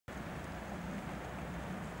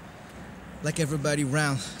Like everybody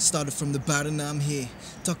round, started from the bottom, now I'm here.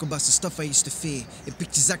 Talk about some stuff I used to fear. In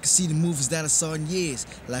pictures I can see the movies that I saw in years.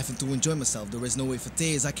 Laughing to enjoy myself, there is no way for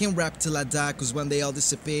tears. I can't rap till I die, cause one day I'll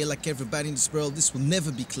disappear. Like everybody in this world, this will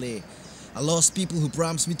never be clear. I lost people who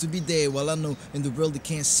promised me to be there, while I know in the world they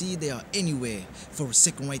can't see, they are anywhere. For a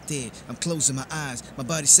second right there, I'm closing my eyes. My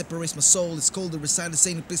body separates my soul, it's colder inside, this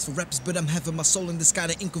ain't a place for rappers, but I'm having my soul in the sky,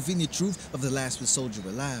 the inconvenient truth of the last real soldier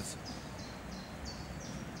alive.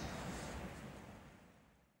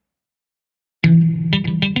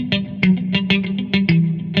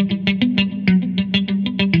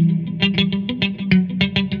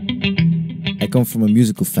 I come from a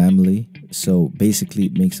musical family, so basically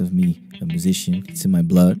it makes of me a musician. It's in my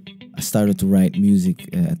blood. I started to write music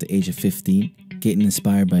at the age of 15, getting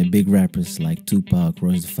inspired by big rappers like Tupac,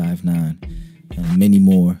 Royce da 5'9", and many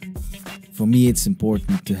more. For me, it's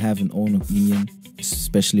important to have an own opinion,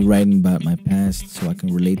 especially writing about my past so I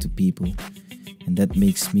can relate to people, and that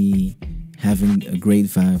makes me having a great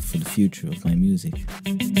vibe for the future of my music.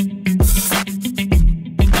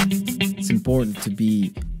 It's important to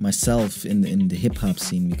be myself in the hip-hop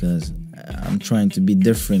scene because I'm trying to be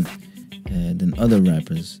different than other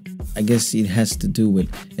rappers. I guess it has to do with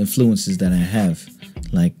influences that I have,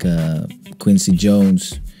 like Quincy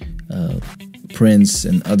Jones, Prince,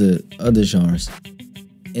 and other genres.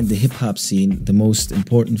 In the hip-hop scene, the most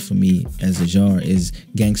important for me as a genre is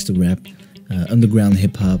gangster rap, underground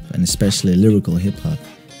hip-hop, and especially lyrical hip-hop,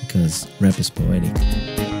 because rap is poetic.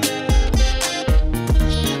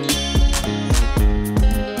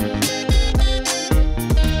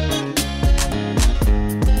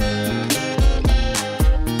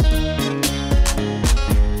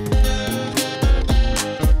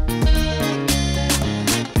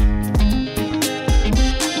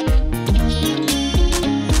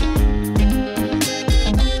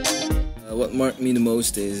 What marked me the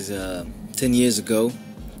most is 10 years ago,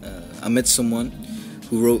 I met someone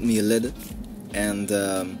who wrote me a letter, and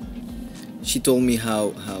she told me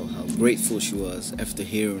how grateful she was after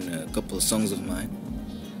hearing a couple of songs of mine.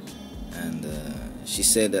 And she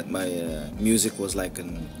said that my music was like a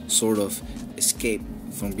sort of escape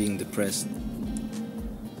from being depressed.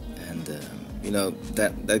 And you know,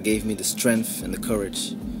 that gave me the strength and the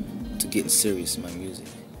courage to get serious in my music.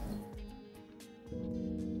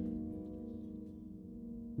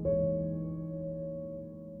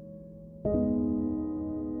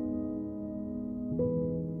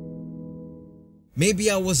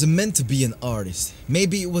 Maybe I wasn't meant to be an artist.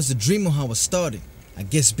 Maybe it was a dream of how I started. I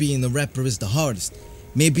guess being a rapper is the hardest.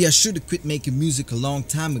 Maybe I should have quit making music a long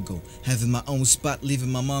time ago, having my own spot,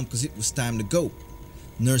 leaving my mom cause it was time to go.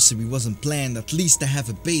 Nursery wasn't planned, at least I have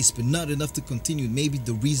a base, but not enough to continue, maybe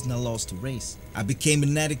the reason I lost the race. I became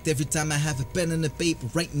an addict every time I have a pen and a paper,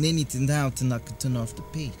 writing anything down till I could turn off the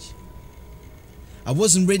page. I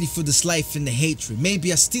wasn't ready for this life and the hatred,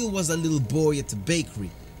 maybe I still was a little boy at the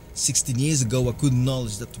bakery. 16 years ago I couldn't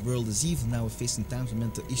acknowledge that the world is evil, now we're facing times when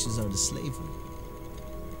mental issues are the slavery.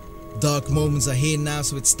 Dark moments are here now,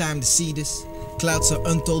 so it's time to see this. Clouds are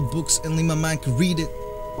untold books, only my mind can read it.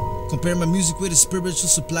 Compare my music with a spiritual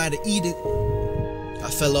supply to eat it.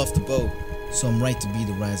 I fell off the boat, so I'm right to be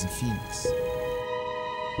the rising phoenix.